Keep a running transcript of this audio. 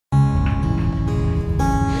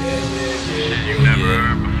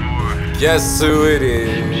Guess who it is?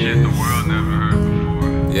 Shit the world never heard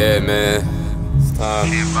before. Yeah, man. It's time.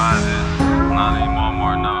 Can't buy this. Not anymore,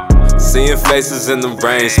 more no. Seeing faces in the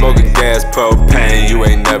rain, smoking gas, propane. You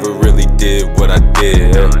ain't never really did what I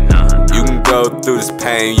did. You can go through this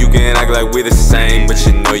pain, you can act like we the same, but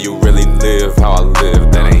you know you really live how I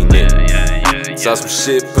live, that ain't it. Saw some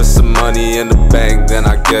shit, put some money in the bank, then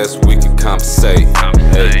I guess we can compensate.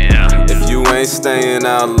 Hey, if you ain't staying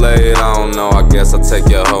out late, I don't know, I guess I'll take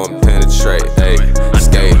your hoe and penetrate. Hey,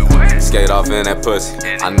 skate off in that pussy.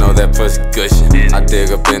 I know that pussy gushin'. I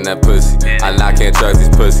dig up in that pussy. And I can't trust these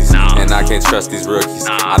pussies, and I can't trust these rookies.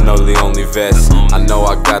 I know the only vest. I know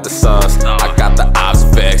I got the sauce. I got the ops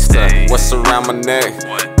vexed. What's around my neck?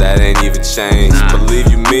 That ain't even changed. Believe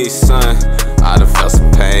you me, son, I done felt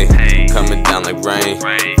some pain coming down like rain.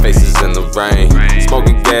 Faces in the rain.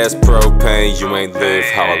 Smoking gas, propane. You ain't live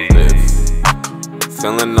how I live.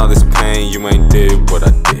 Feeling all this pain. You ain't did what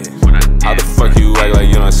I did. How the fuck you act like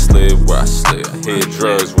you done slid where I slid? I hid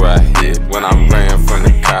drugs where I hid. When I ran from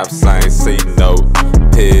the cops, I ain't see no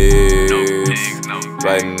pigs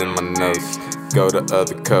writing in my notes. Go to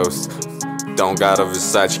other coast. Don't got a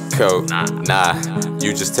Versace coat. Nah,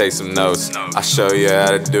 you just take some notes. I show you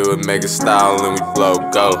how to do it, make a style and we blow,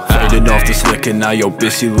 go. Faded off the slicker, now your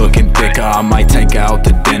bitch she looking thicker. I might take her out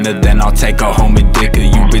to dinner, then I'll take her home and dick her.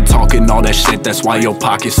 You been talking all that shit, that's why your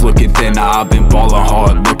pockets looking thinner. I've been ballin'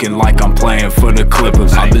 hard, looking like I'm playing for the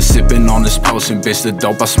Clippers. I've been sipping on this potion, bitch, the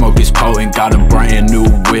dope I smoke is potent. Got a brand new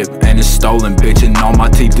whip and it's stolen, bitch, and all my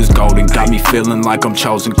teeth is golden. Got me feeling like I'm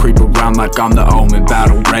chosen, creep around like I'm the omen.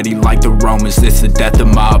 Battle ready like the Romans, it's the death of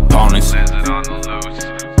my opponents. On the loose,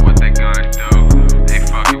 what they gonna do? They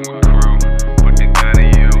fucking with crew, what they gonna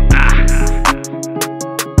use?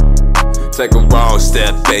 Take a wrong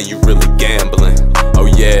step and you really gambling. Oh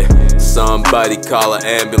yeah, somebody call an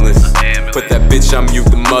ambulance. Put that bitch on mute,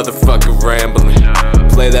 the motherfucker rambling.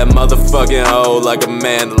 Play that motherfucking hoe like a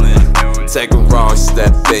mandolin. Take a wrong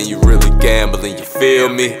step and you really gambling, you feel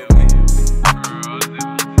me?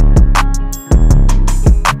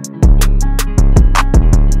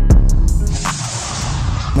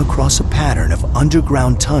 Across a pattern of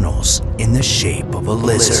underground tunnels in the shape of a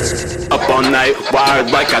lizard. Up all night, wired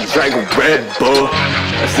like I drank a Red Bull.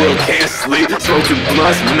 I still can't sleep, smoking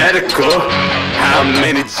blunts, medical. How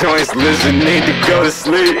many joints lizard need to go to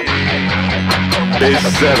sleep? They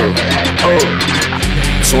settle. Oh.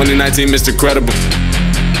 2019 Mr. Credible.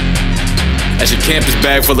 At your campus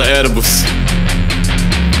bag full of edibles.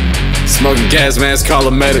 Smoking gas, man's call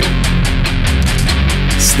a medic.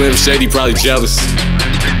 Slim Shady probably jealous.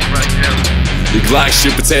 Your Glock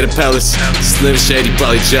shoot potato pellets. Slim Shady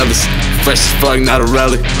probably jealous. Fresh as fuck, not a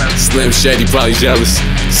relic. Slim Shady probably jealous.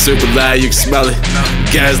 Super loud, you can smell it.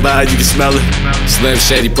 Gas loud, you can smell it. Slim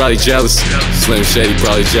Shady probably jealous. Slim Shady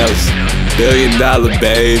probably jealous. $1 billion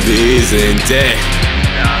babies in debt.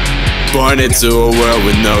 Born into a world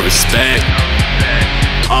with no respect.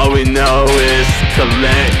 All we know is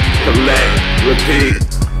collect, collect, repeat,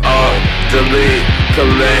 delete,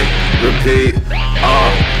 collect, repeat,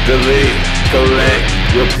 delete, collect,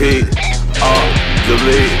 repeat,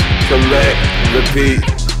 delete, collect, repeat,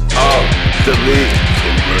 delete,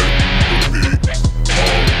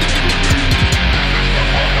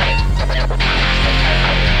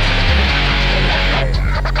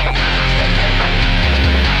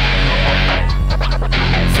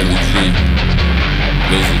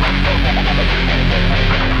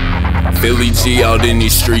 Philly G out in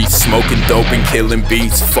these streets, smoking dope and killing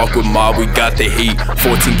beats. Fuck with mob, we got the heat.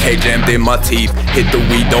 14K jammed in my teeth. Hit the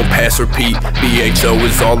weed, don't pass, repeat. BHO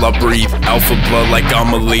is all I breathe. Alpha blood like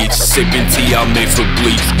I'm a leech. Sipping tea, I mix with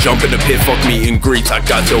bleach. Jump in the pit, fuck me in greets. I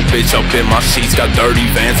got your bitch up in my sheets. Got dirty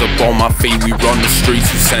vans up on my feet. We run the streets,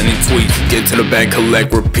 we sending tweets. Get to the bank,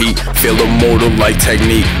 collect, repeat. Feel immortal like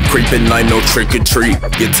technique. Creeping night, no trick or treat.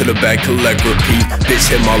 Get to the bank, collect, repeat.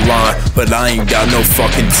 Bitch hit my line, but I ain't got no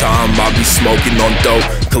fucking time. I be smoking on dope,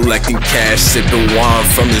 collecting cash, sipping wine.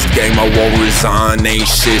 From this game I won't resign, ain't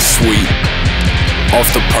shit sweet.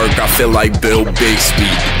 Off the perk, I feel like Bill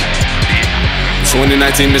Bixby.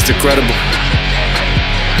 2019 Mr. Credible.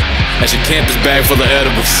 At your campus bag full of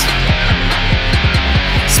edibles.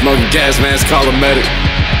 Smoking gas, man's call a medic.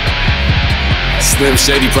 Slim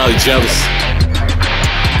Shady probably jealous.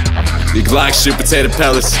 Your Glock shoot potato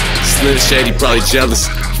pellets. Slim Shady probably jealous.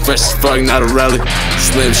 Fresh as fuck, not a relic.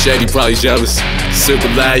 Slim Shady probably jealous. Super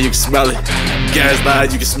loud, you can smell it. Gas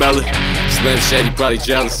loud, you can smell it. Slim Shady probably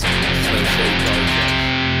jealous. Slim Shady probably jealous.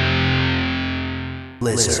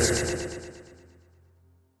 Lizard.